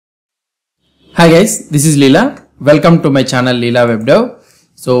Hi guys, this is Leela. Welcome to my channel leelawebdev.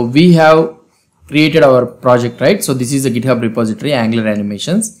 So we have created our project, right? So this is a GitHub repository, Angular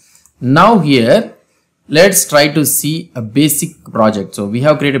animations. Now here, let's try to see a basic project. So we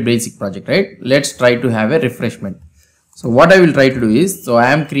have created a basic project, right? Let's try to have a refreshment. So what I will try to do is, so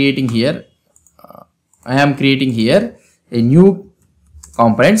I am creating here a new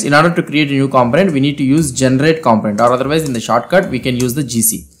components. In order to create a new component, we need to use generate component, or otherwise in the shortcut we can use the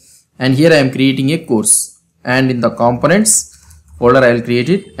GC. And here I am creating a course, and in the components folder I will create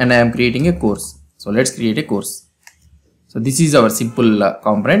it, and I am creating a course. So let's create a course. So this is our simple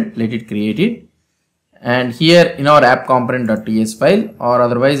component. Let it create it, and here in our app component.ts file, or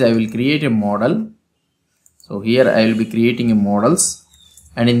otherwise I will create a model. So here I will be creating a models,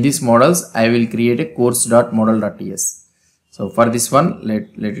 and in this models I will create a course.model.ts. So for this one,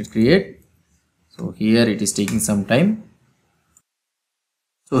 let it create. So here it is taking some time.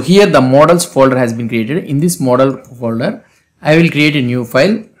 So here the models folder has been created. In this model folder, I will create a new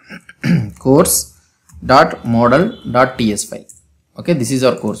file course.model.ts file. Okay, this is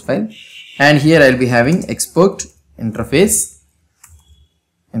our course file, and here I will be having export interface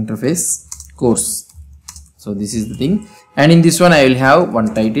course. So this is the thing, and in this one I will have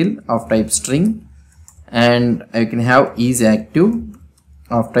one title of type string, and I can have is active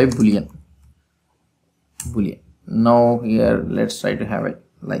of type boolean. Now here let's try to have it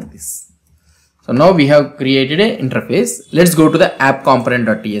like this. So now we have created a interface. Let's go to the app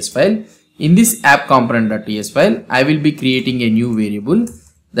component.ts file. In this app component.ts file, I will be creating a new variable,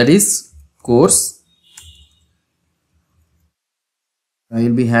 that is course. I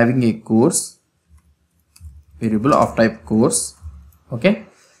will be having a course variable of type course. Okay,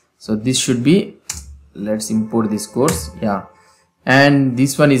 so this should be, let's import this course. Yeah, and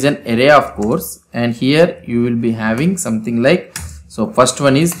this one is an array of course, and here you will be having something like, so first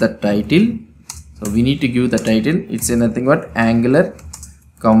one is the title. So we need to give the title. It's nothing but Angular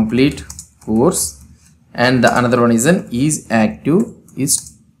complete course, and the another one is an is active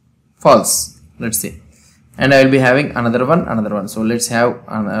is false, let's say, and I will be having another one. So let's have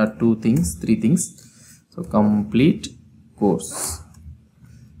three things. So complete course.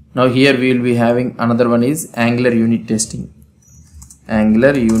 Now here we will be having another one is Angular unit testing, and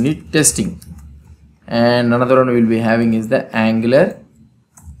another one we will be having is the Angular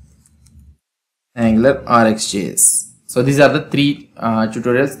RxJS. So these are the three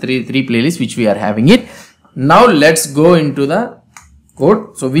tutorials, three playlists which we are having it. Now let's go into the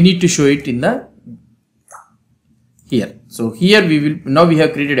code. So we need to show it in the here. So here we will, now we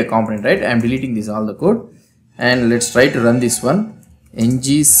have created a component, right? I am deleting this all the code, and let's try to run this one,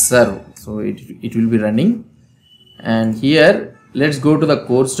 ng serve. So it will be running, and here let's go to the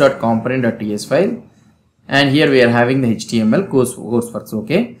course.component.ts file, and here we are having the HTML courseworks.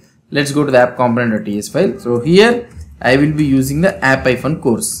 Okay, let's go to the app component.ts file. So here I will be using the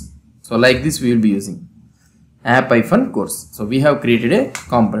app-course. So like this we will be using app-course. So we have created a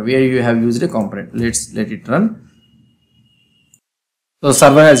component where you have used a component. Let's let it run. So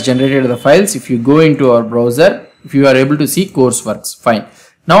server has generated the files. If you go into our browser, if you are able to see courseworks, fine.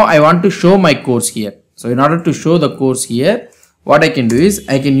 Now I want to show my course here. So in order to show the course here, what I can do is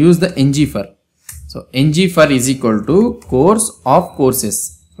I can use the ngFor. So ngFor is equal to course of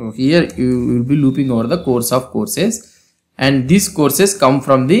courses. So here you will be looping over the course of courses, and these courses come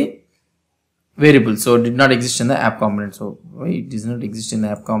from the variable. So it did not exist in the app component. So why it does not exist in the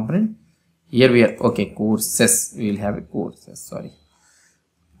app component? Here we are, okay, courses. We will have a courses,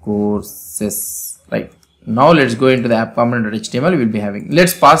 right? Now let's go into the app component.html. We will be having,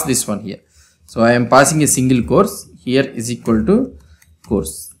 let's pass this one here. So I am passing a single course here is equal to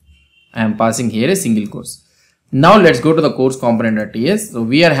course. I am passing here a single course. Now let's go to the course component.ts. So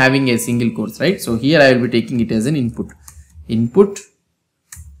we are having a single course, right? So here I will be taking it as an input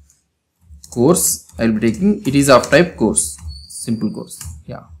course. I will be taking, it is of type course, simple course.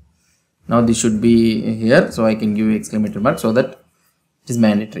 Yeah, now this should be here, so I can give exclamation mark so that it is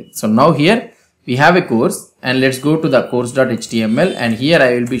mandatory. So now here we have a course, and let's go to the course.html, and here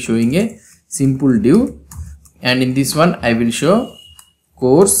I will be showing a simple div, and in this one I will show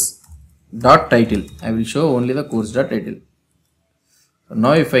course.title. I will show only the course.title. So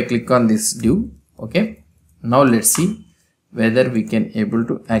now if I click on this div, okay, now let's see whether we can able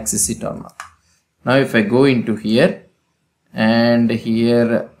to access it or not. Now if I go into here, and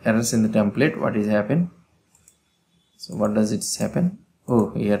here errors in the template, what is happened? So what does it happen?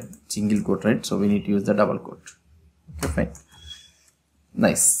 Oh, here single quote, right? So we need to use the double quote. Okay, fine,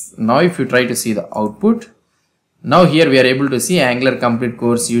 nice. Now if you try to see the output, now here we are able to see Angular complete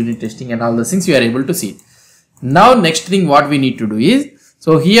course, unit testing, and all those things we are able to see. Now next thing what we need to do is,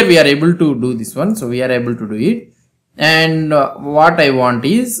 So here we are able to do this one. So we are able to do it. And what I want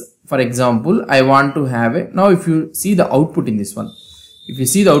is, for example, I want to have it. Now if you see the output in this one, if you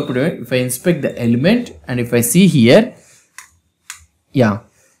see the output, if I inspect the element and if I see here, yeah,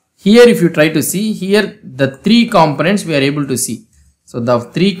 here if you try to see here, the 3 components we are able to see. So the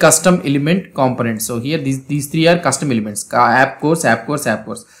 3 custom element components. So here these 3 are custom elements, app course, app course, app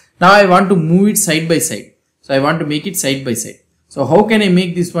course. Now I want to move it side by side. So I want to make it side by side. So how can I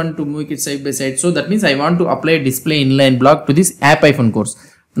make this one to make it side by side? So that means I want to apply a display inline block to this app-course,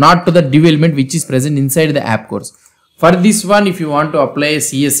 not to the div element which is present inside the app course. For this one, if you want to apply a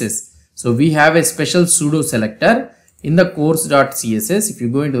CSS, so we have a special pseudo selector in the course.css. If you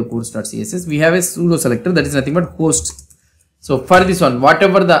go into the course.css, we have a pseudo selector that is nothing but host. So for this one,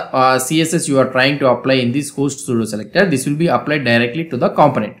 whatever the CSS you are trying to apply in this host pseudo selector, this will be applied directly to the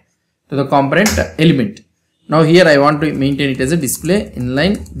component element. Now here I want to maintain it as a display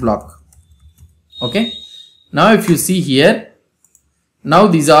inline block. Okay. Now if you see here, now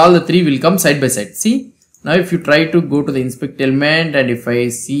these all the 3 will come side by side. See, now if you try to go to the inspect element and if I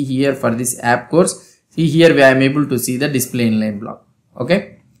see here for this app course, see here where I am able to see the display inline block.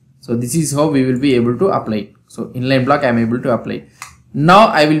 Okay. So this is how we will be able to apply it. So inline block I am able to apply it. Now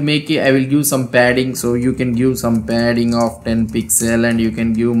I will make it, I will give some padding. So you can give some padding of 10 pixel and you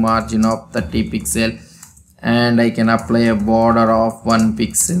can give margin of 30 pixel. And I can apply a border of 1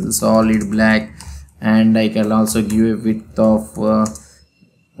 pixel solid black, and I can also give a width of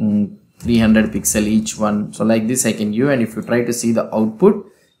 300 pixel each one. So like this I can give, and if you try to see the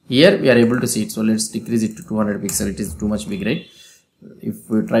output here, we are able to see it. So let's decrease it to 200 pixel. It is too much big, right? If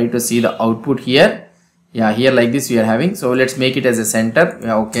we try to see the output here, yeah, here like this we are having. So let's make it as a center.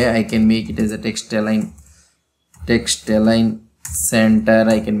 Yeah, okay, I can make it as a text align center.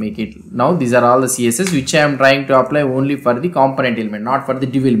 I can make it. Now these are all the CSS which I am trying to apply only for the component element, not for the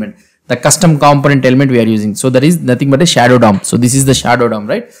div element, the custom component element we are using. So there is nothing but a shadow DOM. So this is the shadow DOM,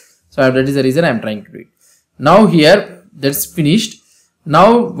 right? So that is the reason I am trying to do it. Now here that's finished.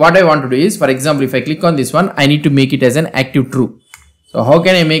 Now what I want to do is, for example, if I click on this one, I need to make it as an active true. So how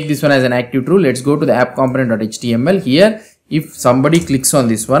can I make this one as an active true? Let's go to the app component.html. Here if somebody clicks on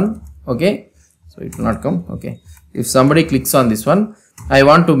this one, okay, so it will not come. Okay, if somebody clicks on this one, I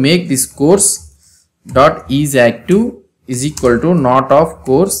want to make this course dot is active is equal to not of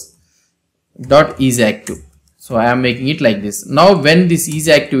course dot is active. So I am making it like this. Now when this is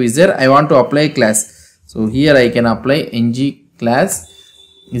active is there, I want to apply a class. So here I can apply ng class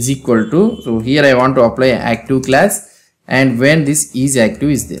is equal to, so here I want to apply an active class, and when this is active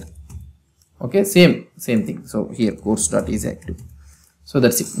is there. Okay, same thing. So here course dot is active. So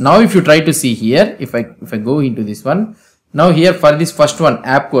that's it. Now if you try to see here, if I go into this one, now here for this first one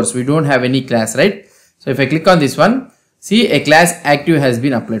app course, we don't have any class, right? So if I click on this one, see a class active has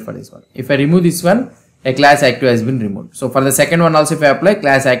been applied for this one. If I remove this one, a class active has been removed. So for the second one also, if I apply,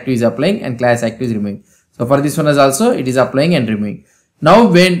 class active is applying and class active is removing. So for this one is also, it is applying and removing. Now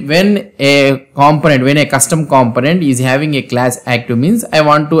when a component, when a custom component is having a class active, means I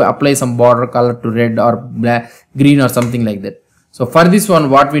want to apply some border color to red or black, green or something like that. So for this one,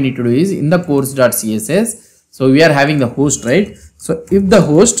 what we need to do is in the course.css, so we are having the host, right? So if the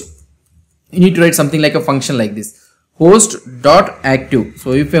host, you need to write something like a function like this, host dot active.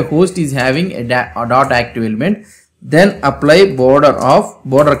 So if a host is having a dot active element, then apply border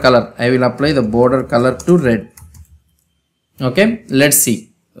color. I will apply the border color to red. Okay, let's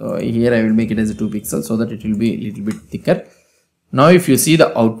see. Here I will make it as a 2 pixels so that it will be a little bit thicker. Now if you see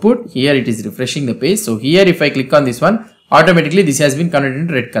the output, here it is refreshing the page. So here if I click on this one, automatically this has been converted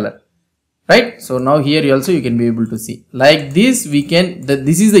into red color, right? So now here you can be able to see like this. We can,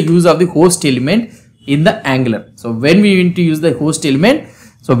 this is the use of the host element in the Angular. So when we need to use the host element,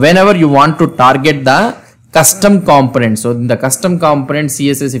 so whenever you want to target the custom component, so in the custom component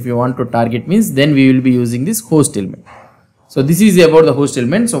CSS, if you want to target means, then we will be using this host element. So this is about the host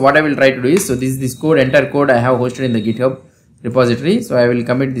element. So what I will try to do is, so this code, entire code I have hosted in the GitHub repository. So I will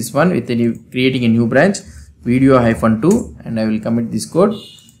commit this one with creating a new branch, video-2, and I will commit this code.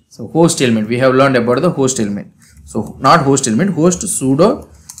 So host element, we have learned about the host element. So not host element, host pseudo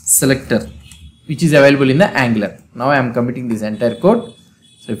selector, which is available in the Angular. Now I am committing this entire code.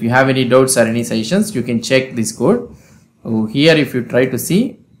 So if you have any doubts or any suggestions, you can check this code. So here if you try to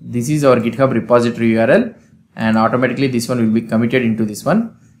see, this is our GitHub repository URL, and automatically this one will be committed into this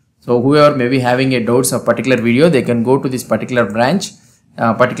one. So whoever may be having a doubts of particular video, they can go to this particular branch,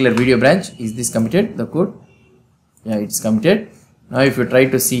 particular video branch. Is this committed, the code? Yeah, it's committed. Now if you try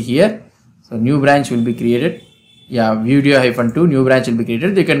to see here, so new branch will be created. Yeah, video-2 new branch will be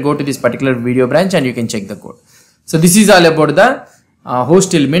created. You can go to this particular video branch and you can check the code. So this is all about the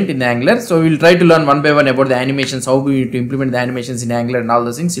host element in the Angular. So we will try to learn one by one about the animations, how we need to implement the animations in Angular and all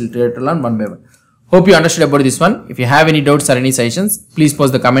those things. We'll try to learn one by one. Hope you understood about this one. If you have any doubts or any suggestions, please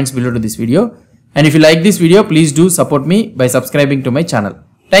post the comments below to this video. And if you like this video, please do support me by subscribing to my channel.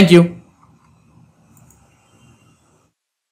 Thank you.